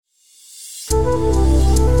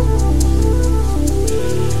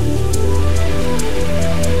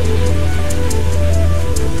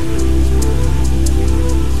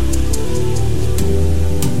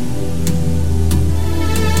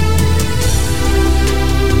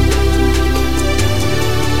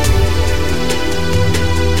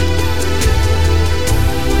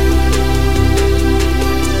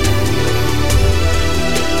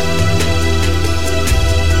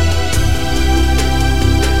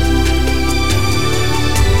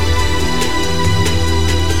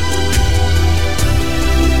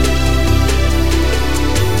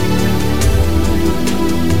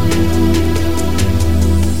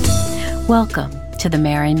Welcome to the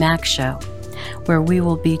Mary Mac Show, where we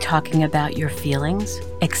will be talking about your feelings,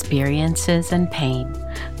 experiences, and pain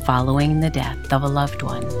following the death of a loved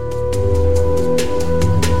one.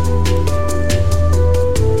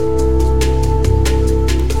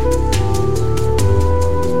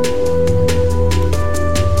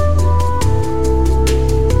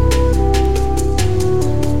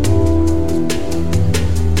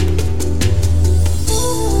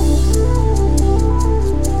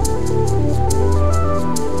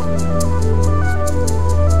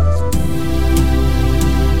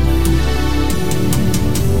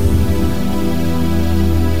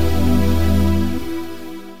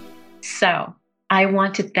 So I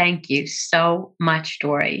want to thank you so much,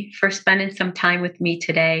 Dory, for spending some time with me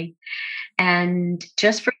today. And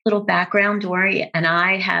just for a little background, Dory and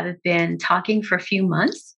I have been talking for a few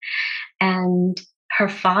months, and her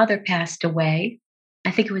father passed away.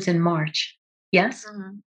 I think it was in March. Yes?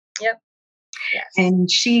 Mm-hmm. Yep. Yes. And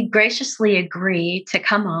she graciously agreed to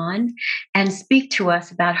come on and speak to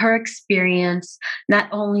us about her experience, not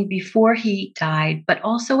only before he died, but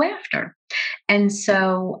also after. And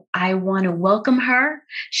so I want to welcome her.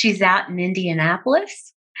 She's out in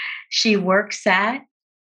Indianapolis. She works at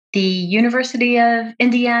the University of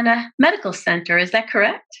Indiana Medical Center. Is that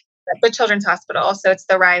correct? The Children's Hospital. So it's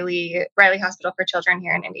the Riley Hospital for Children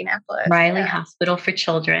here in Indianapolis. Riley Hospital for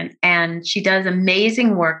Children. And she does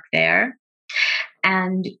amazing work there.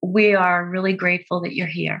 And we are really grateful that you're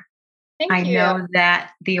here. Thank you. I know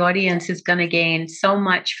that the audience is going to gain so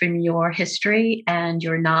much from your history and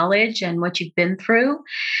your knowledge and what you've been through.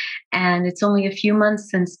 And it's only a few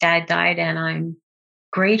months since Dad died, and I'm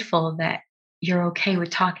grateful that you're okay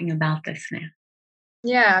with talking about this now.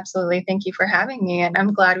 Yeah, absolutely. Thank you for having me. And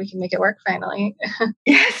I'm glad we can make it work finally.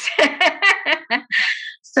 Yes.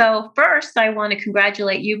 So first, I want to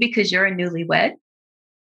congratulate you because you're a newlywed.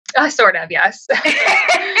 Sort of, yes.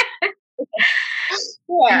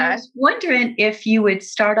 I was wondering if you would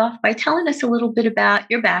start off by telling us a little bit about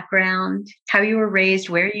your background, how you were raised,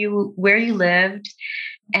 where you lived,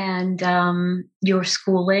 and your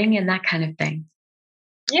schooling and that kind of thing.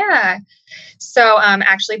 Yeah. So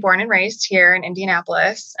actually born and raised here in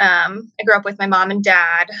Indianapolis. I grew up with my mom and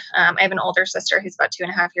dad. I have an older sister who's about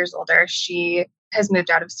 2.5 years older. She has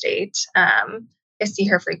moved out of state. I see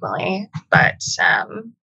her frequently, but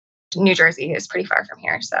New Jersey is pretty far from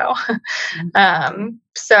here. So,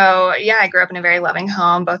 I grew up in a very loving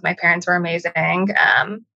home. Both my parents were amazing.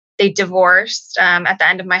 They divorced at the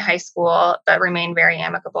end of my high school, but remained very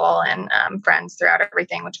amicable and friends throughout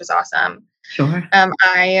everything, which was awesome. Sure.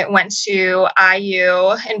 I went to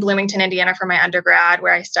IU in Bloomington, Indiana for my undergrad,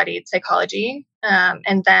 where I studied psychology,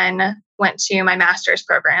 and then went to my master's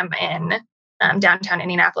program in downtown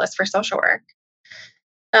Indianapolis for social work.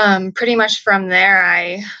 Pretty much from there,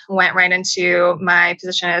 I went right into my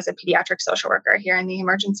position as a pediatric social worker here in the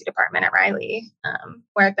emergency department at Riley,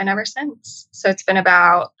 where I've been ever since. So it's been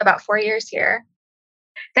about 4 years here.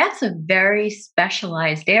 That's a very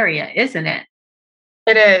specialized area, isn't it?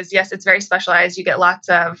 It is. Yes, it's very specialized. You get lots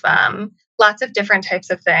of different types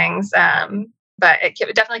of things, but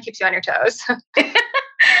it definitely keeps you on your toes.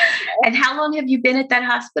 And how long have you been at that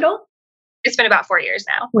hospital? It's been about 4 years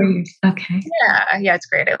now. 4 years. Okay. Yeah, it's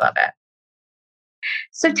great. I love it.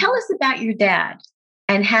 So tell us about your dad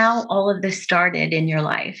and how all of this started in your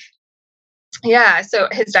life. Yeah, so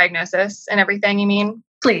his diagnosis and everything, you mean?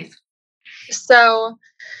 Please. So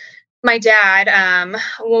my dad,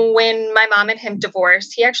 when my mom and him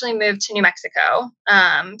divorced, he actually moved to New Mexico.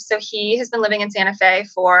 So he has been living in Santa Fe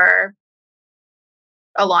for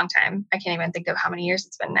a long time. I can't even think of how many years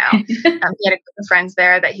it's been now. He had a group of friends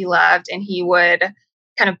there that he loved, and he would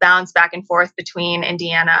kind of bounce back and forth between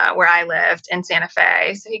Indiana, where I lived, and Santa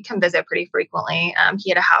Fe. So he'd come visit pretty frequently. He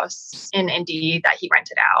had a house in Indy that he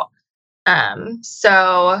rented out. Let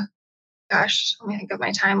me think of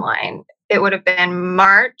my timeline. It would have been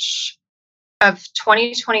March of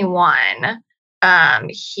 2021.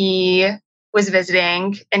 He was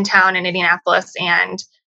visiting in town in Indianapolis, and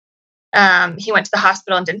he went to the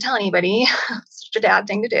hospital and didn't tell anybody. Such a dad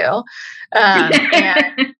thing to do. And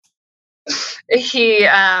he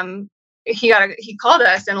called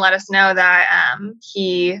us and let us know that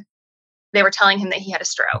they were telling him that he had a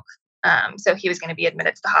stroke. So he was going to be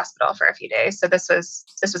admitted to the hospital for a few days. So this was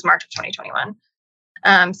March of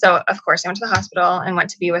 2021. So of course I went to the hospital and went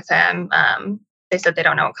to be with him. They said they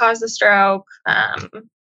don't know what caused the stroke.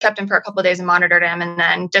 Kept him for a couple of days and monitored him, and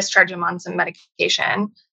then discharged him on some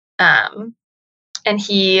medication. And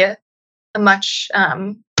he, much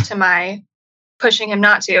to my pushing him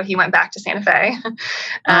not to, he went back to Santa Fe.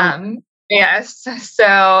 Yes.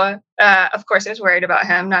 So, of course, I was worried about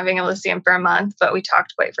him not being able to see him for a month, but we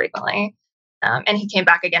talked quite frequently. And he came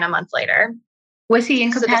back again a month later. Was he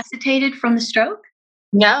So this incapacitated from the stroke?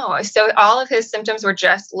 No. So all of his symptoms were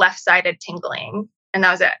just left-sided tingling, and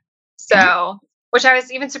that was it. Okay. So, which I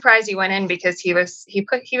was even surprised he went in because he was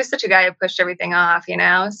such a guy who pushed everything off, you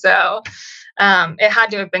know. So, it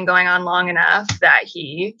had to have been going on long enough that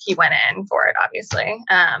he went in for it, obviously.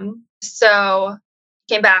 So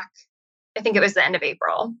came back. I think it was the end of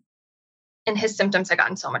April, and his symptoms had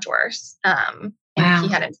gotten so much worse. And he Wow.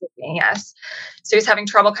 hadn't seen me, yes. So he was having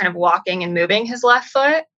trouble kind of walking and moving his left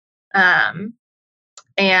foot. Um,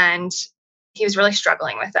 and he was really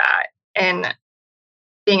struggling with that. And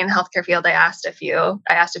being in the healthcare field, I asked a few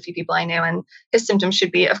people I knew, and his symptoms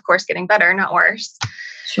should be, of course, getting better, not worse.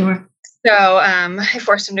 Sure. So I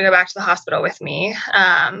forced him to go back to the hospital with me,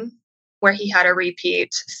 where he had a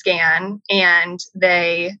repeat scan, and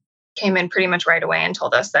they came in pretty much right away and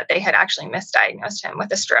told us that they had actually misdiagnosed him with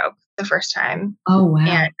a stroke the first time, Oh, wow.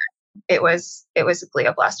 and it was a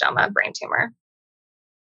glioblastoma brain tumor.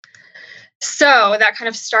 So that kind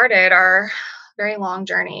of started our very long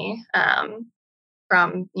journey,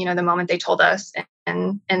 from the moment they told us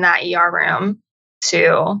in that ER room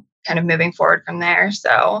to kind of moving forward from there.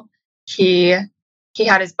 So he he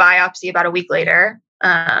had his biopsy about a week later,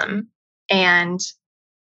 and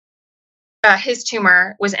his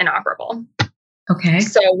tumor was inoperable. Okay.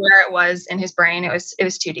 So where it was in his brain, it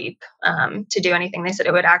was too deep, to do anything. They said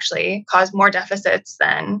it would actually cause more deficits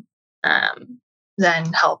than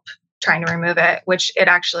help trying to remove it. Which it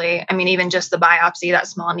actually, I mean, even just the biopsy, that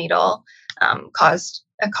small needle, caused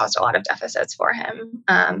a lot of deficits for him.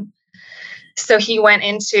 So he went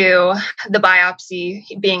into the biopsy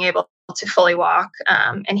being able to fully walk,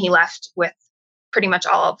 and he left with pretty much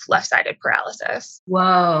all of left-sided paralysis.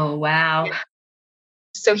 Whoa, wow.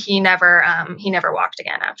 So he never walked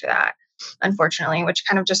again after that, unfortunately, which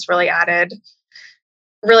kind of just really added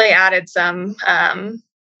some, I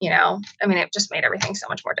mean, it just made everything so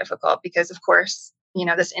much more difficult because, of course,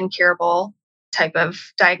 this incurable type of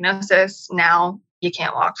diagnosis, now you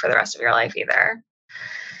can't walk for the rest of your life either.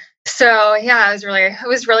 So yeah, it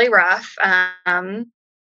was really rough.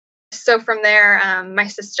 So from there, my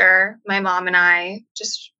sister, my mom, and I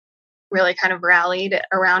just really kind of rallied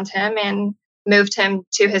around him and moved him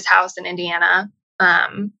to his house in Indiana,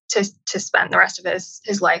 to spend the rest of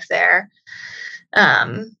his life there,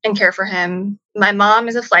 and care for him. My mom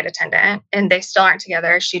is a flight attendant, and they still aren't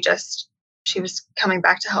together. She was coming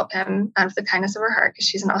back to help him out of the kindness of her heart because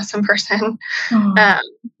she's an awesome person. Oh, Um,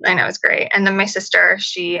 I know, it's great. And then my sister,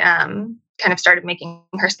 she kind of started making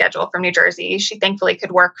her schedule from New Jersey. She thankfully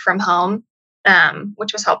could work from home,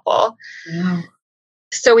 which was helpful. wow.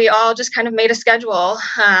 So we all just kind of made a schedule,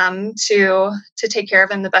 to take care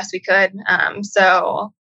of him the best we could.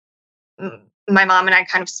 So my mom and I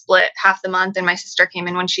kind of split half the month, and my sister came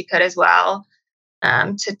in when she could as well,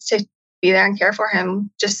 to be there and care for him.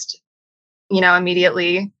 Just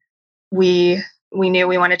immediately we knew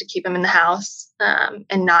we wanted to keep him in the house,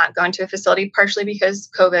 and not go into a facility, partially because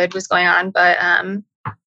COVID was going on, but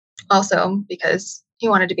also because he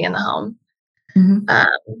wanted to be in the home. Mhm.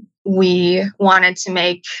 We wanted to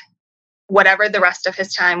make whatever the rest of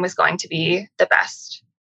his time was going to be the best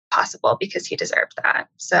possible because he deserved that.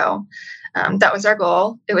 So that was our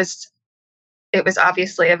goal. It was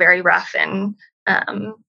obviously a very rough and,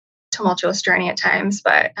 tumultuous journey at times,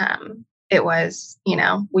 but it was,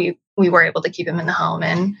 we were able to keep him in the home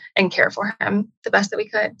and care for him the best that we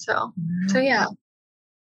could. So yeah.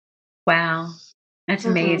 Wow. That's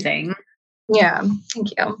Hmm. amazing. Yeah.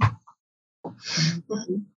 Thank you. Mm.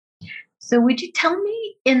 Mhm. So, would you tell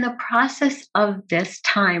me in the process of this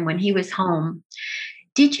time when he was home,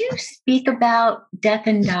 did you speak about death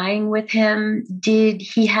and dying with him? Did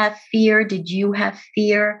he have fear? Did you have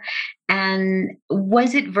fear? And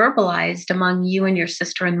was it verbalized among you and your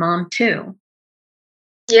sister and mom too?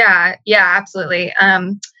 Yeah. Yeah. Absolutely.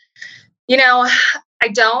 You know,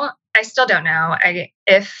 I still don't know,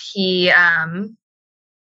 if he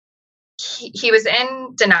was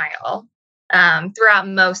in denial, throughout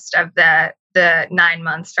most of the 9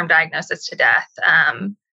 months from diagnosis to death.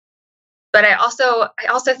 But I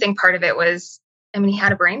also think part of it was, I mean, he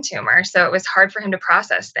had a brain tumor, so it was hard for him to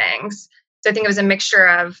process things. So I think it was a mixture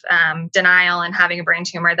of, denial and having a brain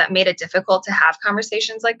tumor that made it difficult to have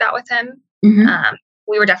conversations like that with him. Hmm. Um,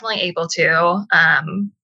 we were definitely able to.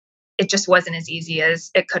 It just wasn't as easy as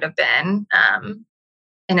it could have been,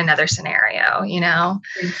 in another scenario.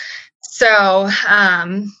 So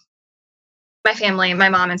my family, my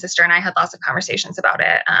mom and sister and I had lots of conversations about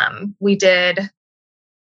it. We did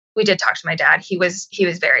we did talk to my dad. He was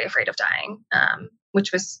very afraid of dying,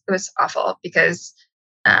 which it was awful because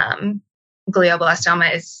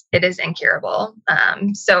glioblastoma is incurable.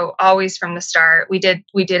 So always from the start, we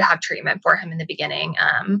did have treatment for him in the beginning,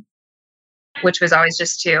 which was always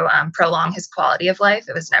just to prolong his quality of life.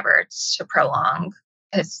 It was never to prolong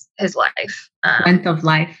his life. Length of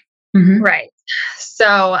life. Mm-hmm. Right.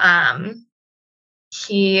 So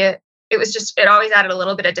it always added a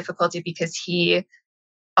little bit of difficulty because he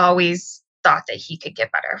always thought that he could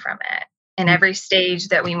get better from it. And every stage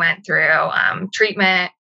that we went through,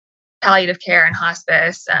 treatment, palliative care, and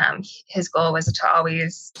hospice, his goal was to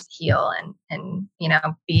always heal and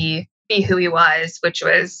be who he was, which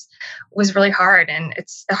was really hard. And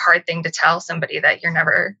it's a hard thing to tell somebody that you're not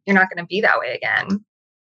going to be that way again.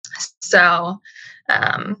 So,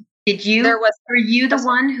 were you the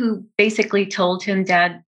one who basically told him,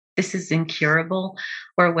 Dad, this is incurable,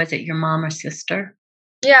 or was it your mom or sister?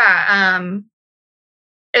 Yeah,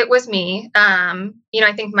 it was me. I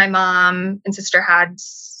think my mom and sister had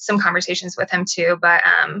some conversations with him too, but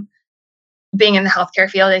being in the healthcare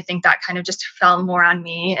field, I think that kind of just fell more on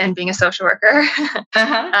me, and being a social worker.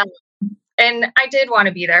 Uh-huh. And I did want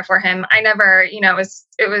to be there for him. I never,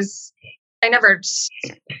 I never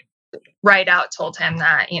right out told him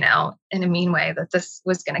that, in a mean way, that this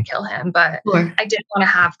was going to kill him. But sure. I did want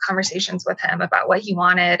to have conversations with him about what he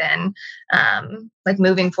wanted and like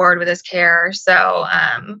moving forward with his care. So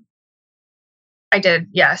I did.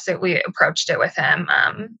 Yes, we approached it with him.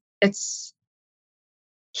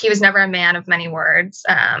 He was never a man of many words.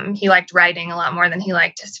 He liked writing a lot more than he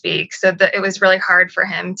liked to speak. So it was really hard for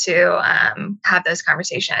him to have those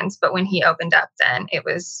conversations. But when he opened up, then it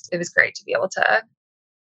was great to be able to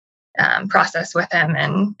process with him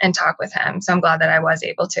and talk with him. So I'm glad that I was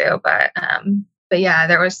able to. But yeah,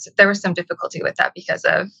 there was some difficulty with that because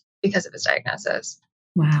of his diagnosis.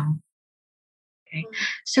 Wow. Okay.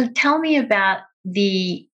 So tell me about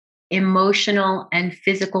the emotional and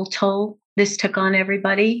physical toll this took on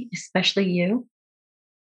everybody, especially you.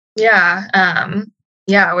 Yeah.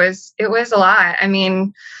 It was a lot. I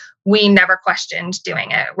mean, we never questioned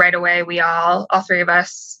doing it right away. We all three of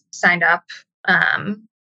us signed up,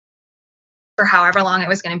 for however long it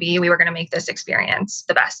was going to be. We were going to make this experience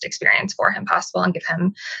the best experience for him possible and give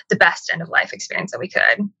him the best end of life experience that we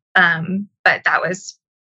could. But that was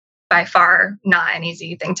by far not an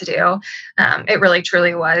easy thing to do. It really,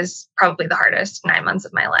 truly was probably the hardest 9 months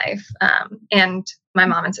of my life. And my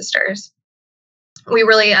mom and sisters, we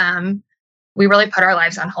really put our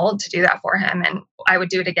lives on hold to do that for him. And I would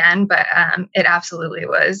do it again, but it absolutely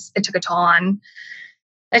was. It took a toll on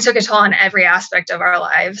every aspect of our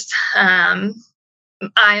lives. I'm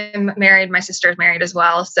married. My sister's married as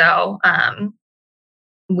well. So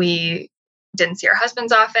we didn't see our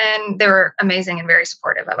husbands often. They were amazing and very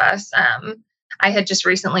supportive of us. I had just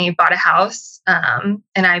recently bought a house, and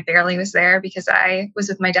I barely was there because I was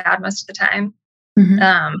with my dad most of the time,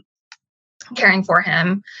 caring for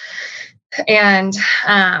him. And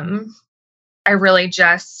I really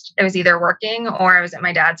it was either working or I was at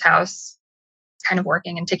my dad's house, kind of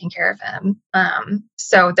working and taking care of him.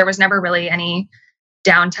 So there was never really any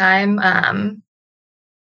downtime.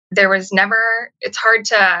 It's hard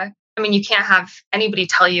to, you can't have anybody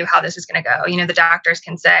tell you how this is going to go. The doctors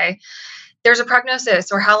can say there's a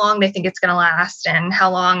prognosis or how long they think it's going to last and how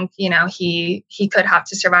long, he could have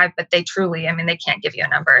to survive, but they truly, they can't give you a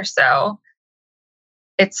number. So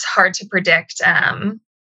it's hard to predict.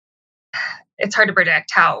 It's hard to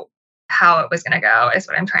predict how it was going to go is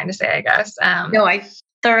what I'm trying to say, I guess. No, I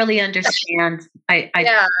thoroughly understand. I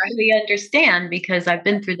thoroughly understand because I've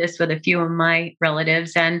been through this with a few of my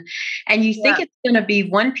relatives and you think it's going to be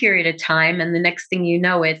one period of time and the next thing you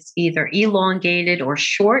know, it's either elongated or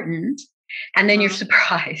shortened and then you're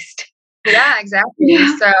surprised. Yeah, exactly.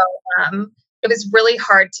 Yeah. So it was really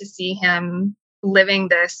hard to see him living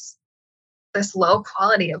this low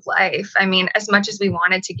quality of life. As much as we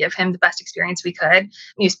wanted to give him the best experience we could,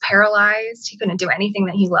 he was paralyzed. He couldn't do anything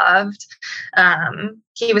that he loved.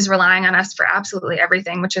 He was relying on us for absolutely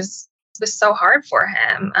everything, which was so hard for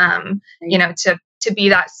him. To be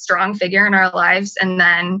that strong figure in our lives and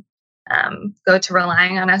then go to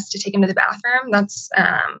relying on us to take him to the bathroom. That's,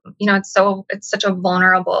 it's such a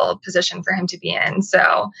vulnerable position for him to be in.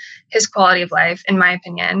 So his quality of life, in my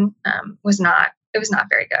opinion, was not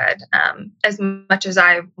very good. As much as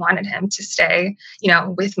I wanted him to stay,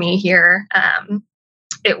 with me here,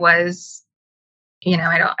 it was,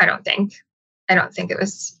 I don't think it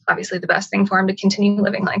was obviously the best thing for him to continue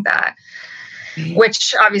living like that. Mm-hmm.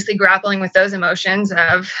 Which obviously grappling with those emotions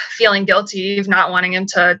of feeling guilty of not wanting him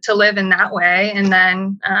to live in that way. And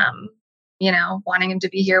then, wanting him to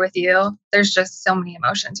be here with you. There's just so many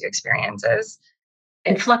emotions you experience as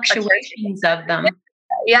And a caretaker. fluctuations of them.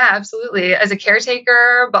 Yeah, absolutely. As a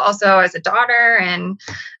caretaker, but also as a daughter and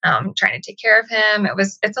trying to take care of him.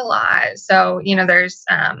 It's a lot. So,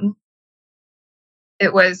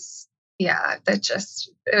 it was, yeah,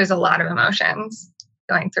 it was a lot of emotions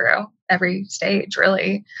going through every stage,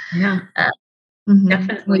 really. Yeah, Uh, mhm.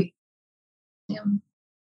 definitely. Yeah.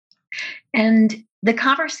 And the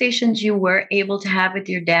conversations you were able to have with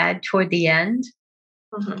your dad toward the end,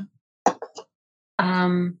 Mhm.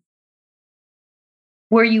 um,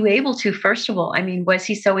 were you able to, first of all, I mean, was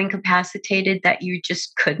he so incapacitated that you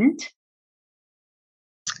just couldn't?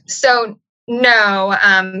 So no,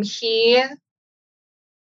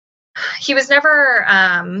 he was never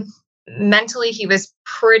mentally. He was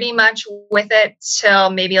pretty much with it till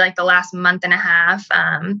maybe like the last month and a half.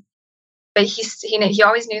 But he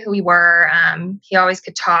always knew who we were. He always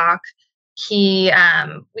could talk. We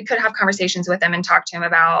could have conversations with him and talk to him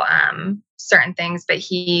about certain things, but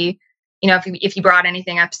if he brought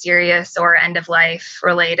anything up serious or end of life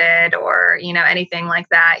related or anything like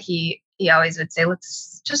that, he always would say,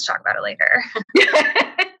 "Let's just talk about it later."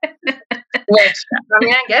 Which, I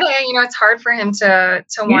mean, I get it. It's hard for him to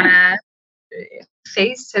want Yeah. to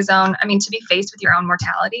face his own. I mean, to be faced with your own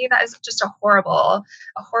mortality, that is just a horrible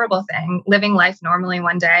thing. Living life normally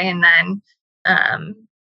one day, and then, um,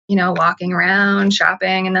 walking around,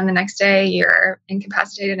 shopping, and then the next day you're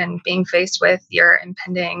incapacitated and being faced with your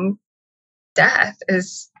impending death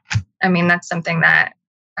is. I mean, that's something that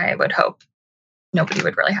I would hope nobody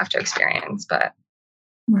would really have to experience, but.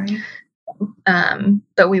 Right.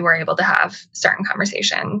 But we were able to have certain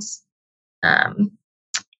conversations. Um,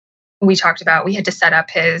 we talked about we had to set up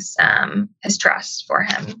his trust for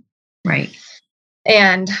him, Right.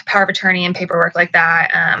 and power of attorney and paperwork like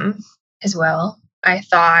that as well. I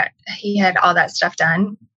thought he had all that stuff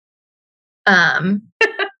done,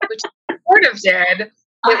 which he sort of did.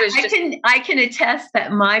 It was just I can attest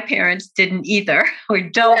that my parents didn't either or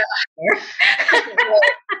don't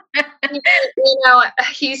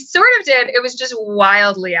he sort of did. It was just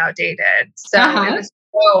wildly outdated. So it Uh-huh. was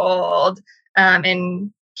so old.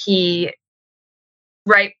 And he,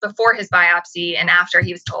 right before his biopsy and after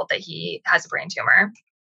he was told that he has a brain tumor,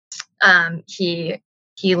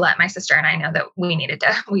 he let my sister and I know that we needed to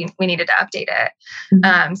update it.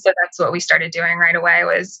 Mhm. So that's what we started doing right away,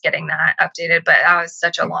 was getting that updated. But that was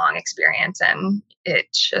such a long experience, and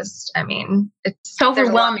It's there's a lot.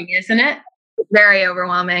 overwhelming, isn't it? Very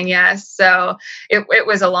overwhelming, yes. So it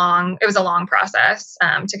was a long process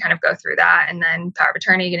to kind of go through that, and then power of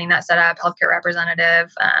attorney, getting that set up, healthcare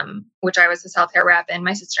representative, which I was his healthcare rep, and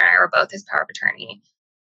my sister and I were both his power of attorney.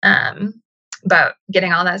 Um, but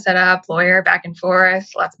getting all that set up, lawyer back and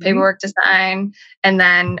forth, lots of Mhm. paperwork to sign, and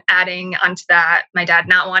then adding onto that, my dad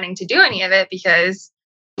not wanting to do any of it because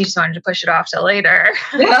he just wanted to push it off till later.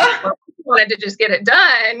 Yeah. Wanted to just get it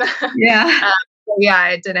done. Yeah. Yeah,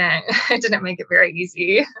 it didn't. It didn't make it very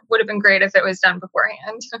easy. Would have been great if it was done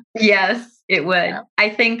beforehand. Yes, it would. Yeah. I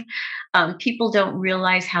think people don't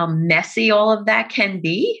realize how messy all of that can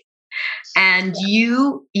be. And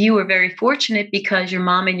you were very fortunate because your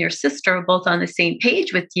mom and your sister are both on the same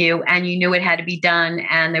page with you, and you knew it had to be done,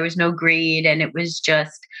 and there was no greed, and it was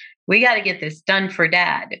just, we got to get this done for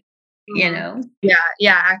dad. You Mhm. know.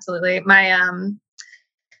 Yeah, absolutely.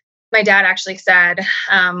 My dad actually said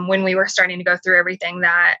when we were starting to go through everything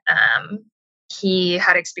that he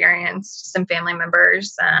had experienced some family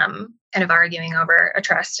members kind of arguing over a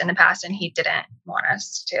trust in the past, and he didn't want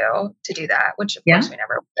us to do that, which of Yeah. course we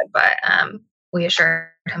never would. But we assured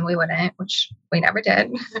him we wouldn't, which we never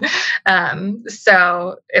did.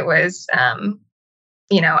 So it was,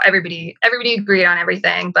 everybody agreed on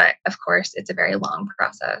everything, but of course it's a very long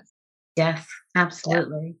process. Yes. Yeah.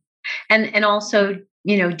 Absolutely. And also,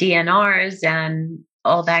 DNRs and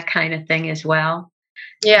all that kind of thing as well.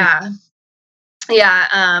 Yeah.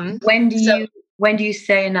 Yeah. When do So you when do you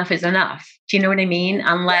say enough is enough? Do you know what I mean?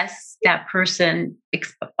 Unless that person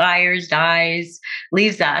expires, dies,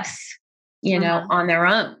 leaves us, mhm. on their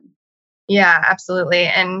own. Yeah, absolutely.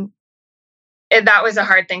 And that was a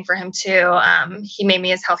hard thing for him too. He made me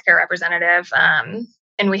his healthcare representative.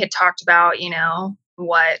 And we had talked about,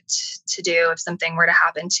 what to do if something were to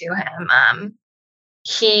happen to him.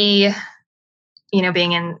 He,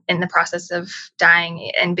 being in the process of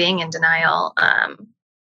dying and being in denial,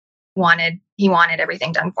 he wanted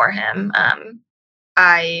everything done for him.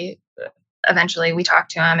 I eventually we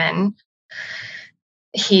talked to him, and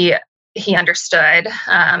he he understood.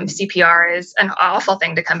 CPR is an awful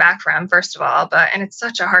thing to come back from, first of all, and it's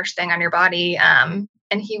such a harsh thing on your body.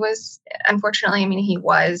 And he was, unfortunately, I mean, he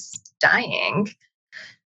was dying.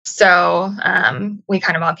 So we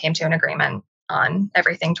kind of all came to an agreement on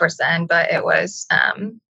everything towards the end, but it was,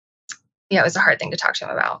 it was a hard thing to talk to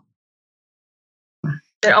him about.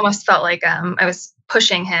 It almost felt like I was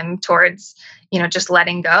pushing him towards, just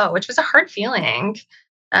letting go, which was a hard feeling.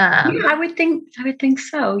 Yeah, I would think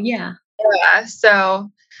so. Yeah. Yeah.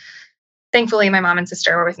 So thankfully, my mom and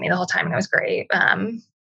sister were with me the whole time, and it was great.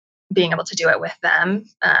 Being able to do it with them,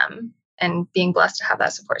 and being blessed to have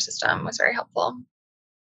that support system was very helpful.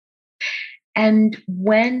 And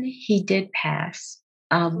when he did pass,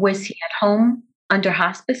 was he at home under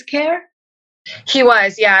hospice care? He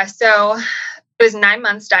was, yeah. So it was 9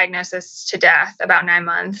 months diagnosis to death, about 9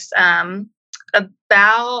 months.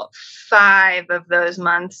 About 5 of those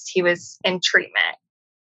months, he was in treatment.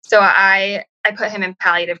 So I put him in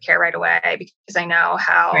palliative care right away because I know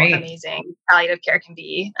how Great. amazing palliative care can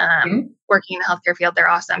be. Mhm. Working in the healthcare field, they're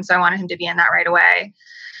awesome. So I wanted him to be in that right away.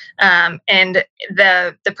 And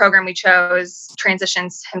the program we chose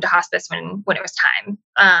transitions him to hospice when it was time.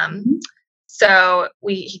 So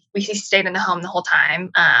we stayed in the home the whole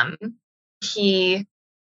time. He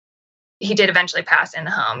did eventually pass in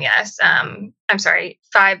the home. Yes. I'm sorry.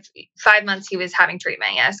 5 months he was having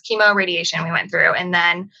treatment. Yes. Chemo, radiation we went through, and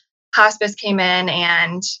then hospice came in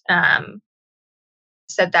and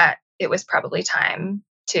said that it was probably time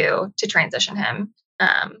to transition him.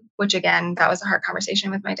 Which again, that was a hard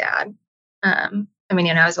conversation with my dad. I mean,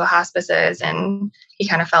 he knows what hospice is, and he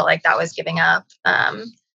kind of felt like that was giving up.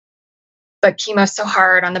 But chemo's so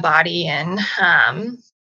hard on the body, and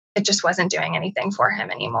it just wasn't doing anything for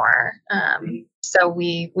him anymore. So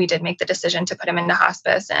we did make the decision to put him into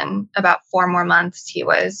hospice, and about 4 more months he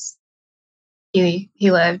lived,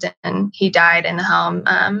 and he died in the home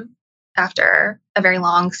after a very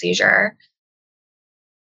long seizure.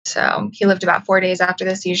 So he lived about 4 days after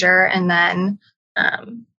the seizure, and then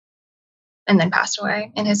passed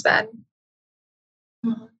away in his bed.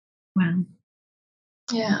 Wow.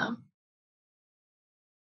 Yeah.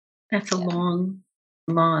 That's a long,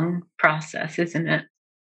 long process, isn't it?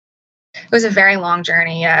 It was a very long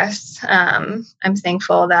journey, yes. I'm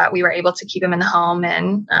thankful that we were able to keep him in the home,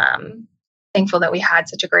 and thankful that we had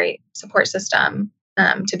such a great support system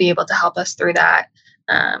to be able to help us through that.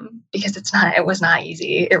 Because it was not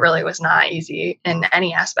easy. It really was not easy in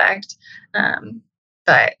any aspect.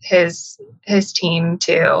 But his team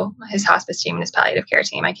too, his hospice team and his palliative care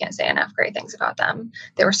team, I can't say enough great things about them.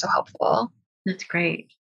 They were so helpful. That's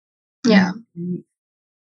great. Yeah.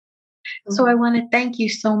 So I want to thank you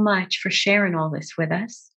so much for sharing all this with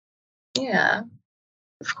us. Yeah,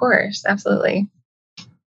 of course. Absolutely.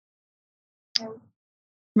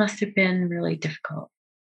 Must have been really difficult.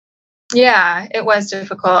 Yeah, it was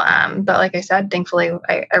difficult. But like I said, thankfully,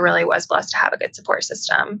 I really was blessed to have a good support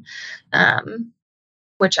system,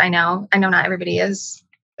 which I know not everybody is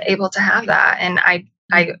able to have that. And I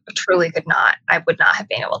truly could not, I would not have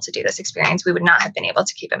been able to do this experience. We would not have been able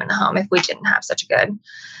to keep him in the home if we didn't have such a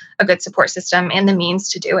good support system and the means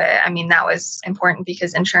to do it. I mean, that was important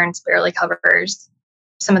because insurance barely covers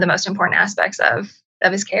some of the most important aspects of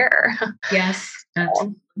his care. Yes.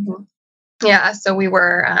 Yeah, so we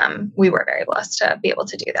were very blessed to be able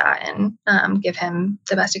to do that and give him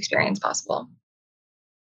the best experience possible.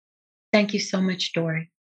 Thank you so much,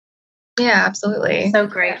 Dory. Yeah, absolutely. So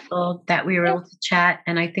grateful that we were able to chat,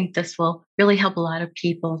 and I think this will really help a lot of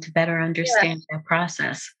people to better understand that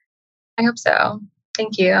process. I hope so.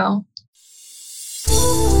 Thank you.